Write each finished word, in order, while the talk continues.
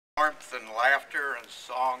warmth and laughter and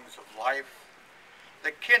songs of life,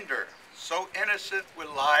 the kinder, so innocent with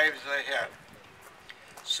lives ahead,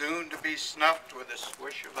 soon to be snuffed with a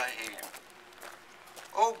swish of a hand.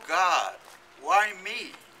 Oh God, why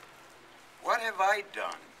me? What have I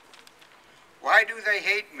done? Why do they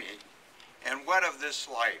hate me? And what of this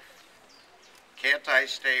life? Can't I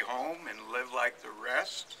stay home and live like the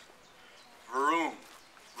rest? Vroom,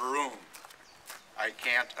 vroom, I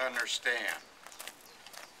can't understand.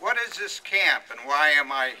 What is this camp and why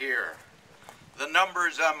am I here? The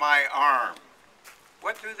numbers on my arm,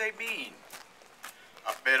 what do they mean?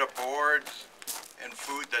 A bed of boards and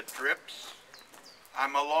food that drips?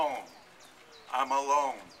 I'm alone, I'm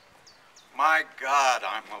alone. My God,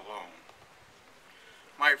 I'm alone.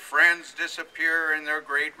 My friends disappear in their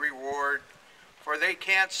great reward, for they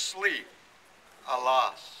can't sleep.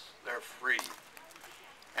 Alas, they're free.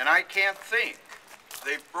 And I can't think,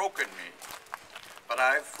 they've broken me, but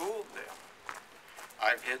I've fooled them.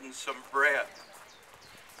 I've hidden some bread.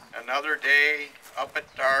 Another day, up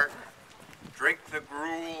at dark, drink the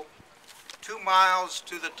gruel, 2 miles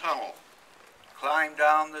to the tunnel, climb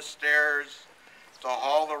down the stairs to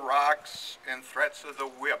haul the rocks and threats of the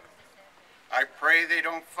whip. I pray they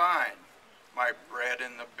don't find my bread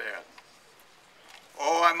in the bed.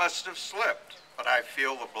 Oh, I must have slipped, but I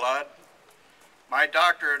feel the blood. My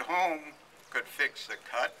doctor at home could fix the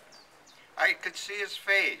cut. I could see his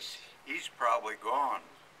face, he's probably gone.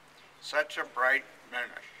 Such a bright minish,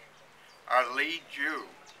 our lead Jew.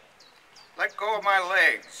 Let go of my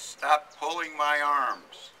legs, stop pulling my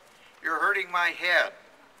arms. You're hurting my head,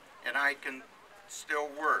 and I can still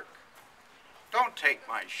work. Don't take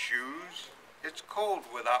my shoes, it's cold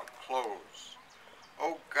without clothes.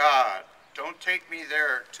 Oh God, don't take me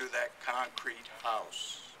there to that concrete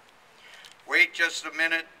house. Wait just a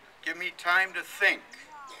minute, give me time to think.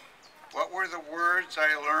 What were the words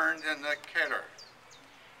I learned in the Keter?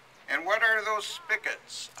 And what are those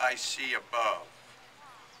spigots I see above?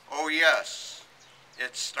 Oh yes,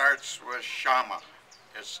 it starts with Shama.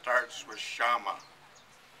 It starts with Shama.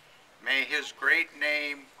 May his great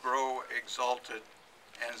name grow exalted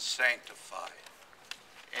and sanctified.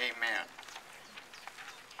 Amen.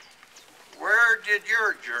 Where did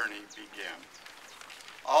your journey begin?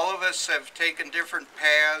 All of us have taken different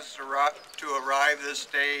paths to arrive this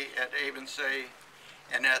day at Ebensee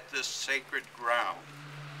and at this sacred ground.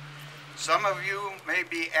 Some of you may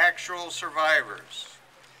be actual survivors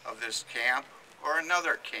of this camp or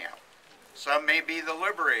another camp. Some may be the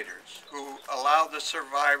liberators who allowed the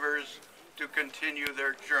survivors to continue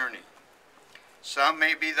their journey. Some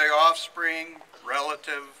may be the offspring,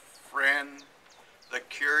 relative, friend, the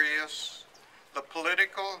curious, the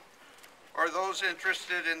political, or those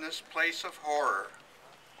interested in this place of horror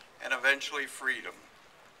and eventually freedom.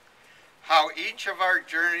 How each of our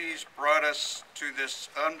journeys brought us to this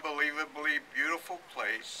unbelievably beautiful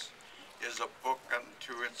place is a book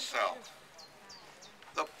unto itself.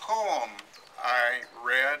 The poem I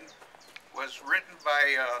read was written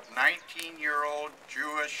by a 19-year-old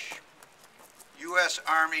Jewish U.S.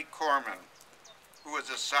 Army corpsman who was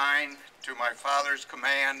assigned to my father's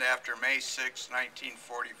command after May 6,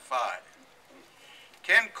 1945.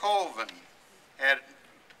 Ken Colvin had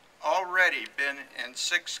already been in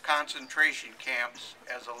 6 concentration camps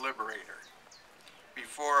as a liberator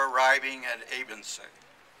before arriving at Ebensee.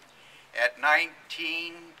 At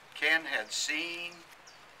 19, Ken had seen,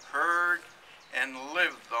 heard, and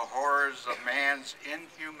lived the horrors of man's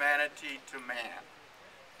inhumanity to man.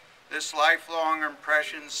 This lifelong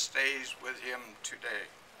impression stays with him today.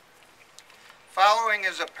 Following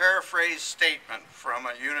is a paraphrased statement from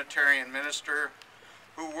a Unitarian minister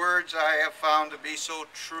whose words I have found to be so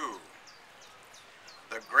true.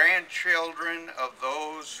 The grandchildren of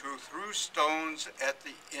those who threw stones at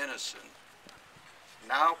the innocent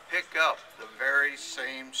now pick up the very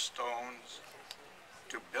same stones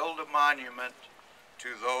to build a monument to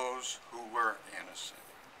those who were innocent.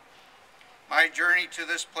 My journey to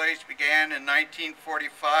this place began in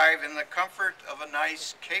 1945 in the comfort of a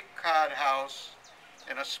nice Cape Cod house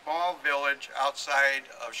in a small village outside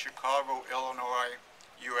of Chicago, Illinois,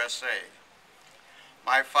 USA.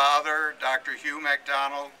 My father, Dr. G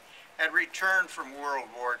Macdonald, had returned from World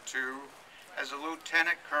War II as a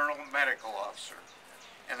lieutenant colonel medical officer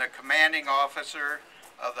and the commanding officer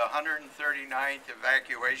of the 139th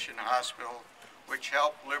Evacuation Hospital, which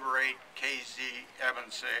helped liberate KZ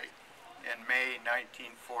Ebensee in May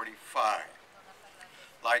 1945.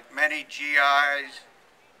 Like many GIs,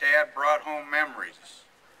 Dad brought home memories,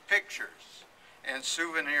 pictures, and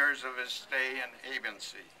souvenirs of his stay in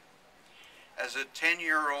Ebensee. As a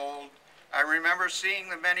 10-year-old, I remember seeing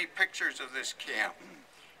the many pictures of this camp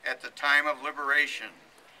at the time of liberation,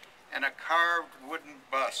 and a carved wooden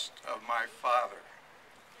bust of my father.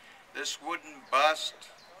 This wooden bust,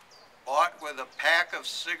 bought with a pack of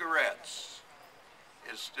cigarettes,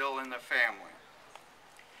 is still in the family.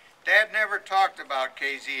 Dad never talked about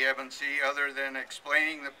KZ Ebensee other than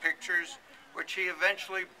explaining the pictures, which he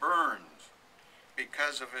eventually burned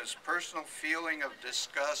because of his personal feeling of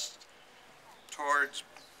disgust towards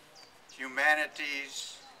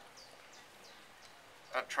humanity's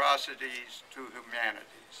atrocities to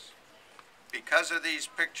humanities. Because of these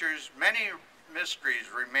pictures, many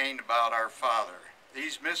mysteries remained about our father.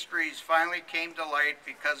 These mysteries finally came to light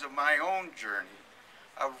because of my own journey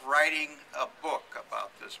of writing a book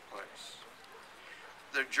about this place.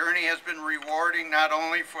 The journey has been rewarding not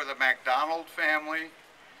only for the Macdonald family,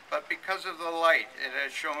 but because of the light it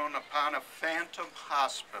has shone upon a phantom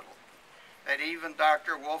hospital that even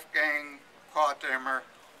Dr. Wolfgang Quatemer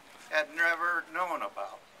had never known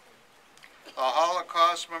about. The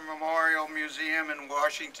Holocaust Memorial Museum in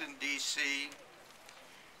Washington, D.C.,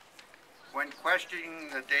 when questioning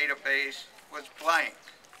the database, was blank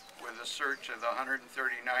with a search of the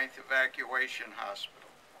 139th Evacuation Hospital.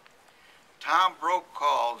 Tom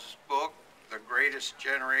Brokaw's book, The Greatest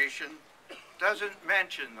Generation, doesn't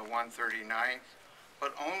mention the 139th,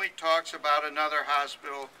 but only talks about another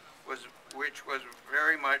hospital which was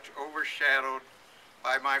very much overshadowed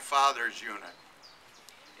by my father's unit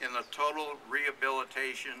in the total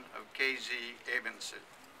rehabilitation of KZ Ebensee.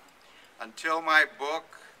 Until my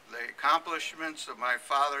book, the accomplishments of my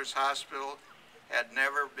father's hospital had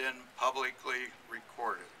never been publicly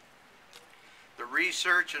recorded. The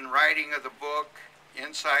research and writing of the book,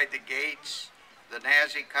 Inside the Gates, the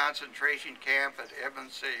Nazi concentration camp at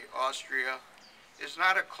Ebensee, Austria, is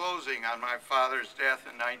not a closing on my father's death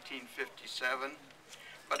in 1957,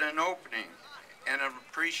 but an opening and an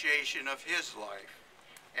appreciation of his life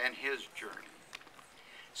and his journey.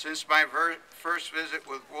 Since my first visit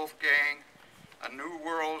with Wolfgang, a new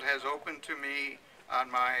world has opened to me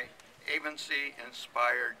on my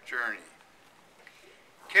Ebensee-inspired journey.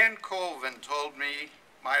 Ken Colvin told me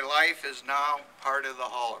my life is now part of the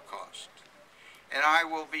Holocaust, and I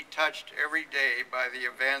will be touched every day by the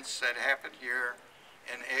events that happened here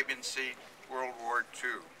in Ebensee, World War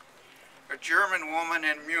II. A German woman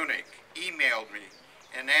in Munich emailed me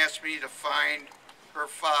and asked me to find her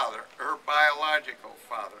father, her biological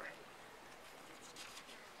father,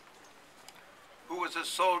 who was a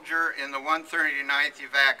soldier in the 139th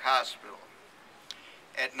Evac Hospital.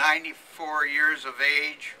 At 94 years of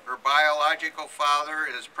age, her biological father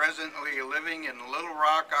is presently living in Little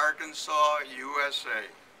Rock, Arkansas, USA.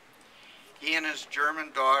 He and his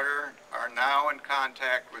German daughter are now in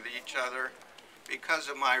contact with each other because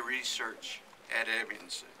of my research at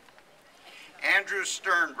Ebensee. Andrew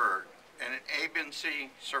Sternberg, an Ebensee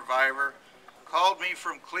survivor, called me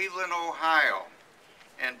from Cleveland, Ohio,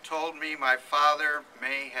 and told me my father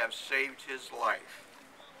may have saved his life.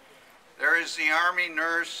 There is the Army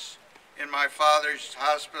nurse in my father's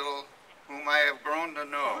hospital whom I have grown to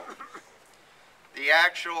know. The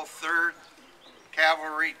actual 3rd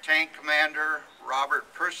Cavalry Tank Commander,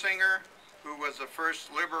 Robert Persinger, who was the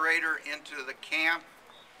first Liberator into the camp,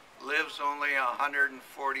 lives only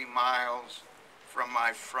 140 miles from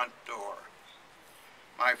my front door.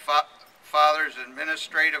 My father's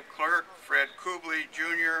administrative clerk, Fred Kubley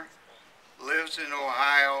Jr., lives in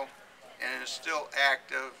Ohio and is still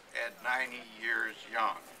active at 90 years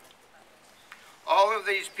young. All of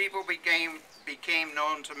these people became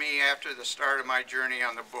known to me after the start of my journey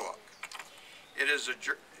on the book. It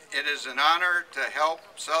is an honor to help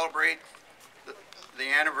celebrate the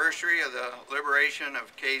anniversary of the liberation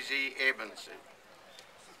of KZ Ebensee.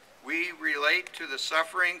 We relate to the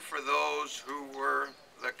suffering for those who were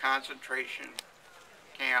the concentration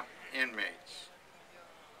camp inmates.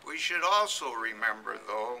 We should also remember,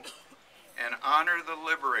 though, and honor the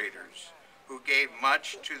liberators who gave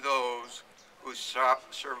much to those who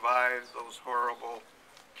survived those horrible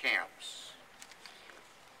camps.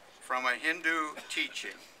 From a Hindu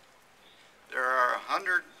teaching, there are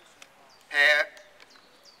 100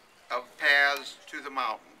 paths to the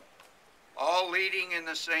mountain, all leading in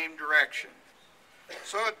the same direction.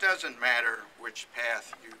 So it doesn't matter which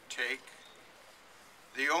path you take.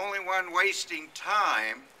 The only one wasting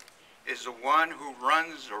time is the one who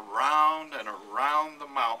runs around and around the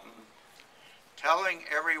mountain, telling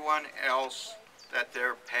everyone else that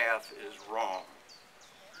their path is wrong.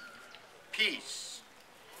 Peace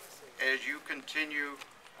as you continue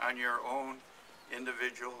on your own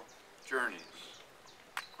individual journeys.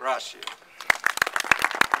 Gracias.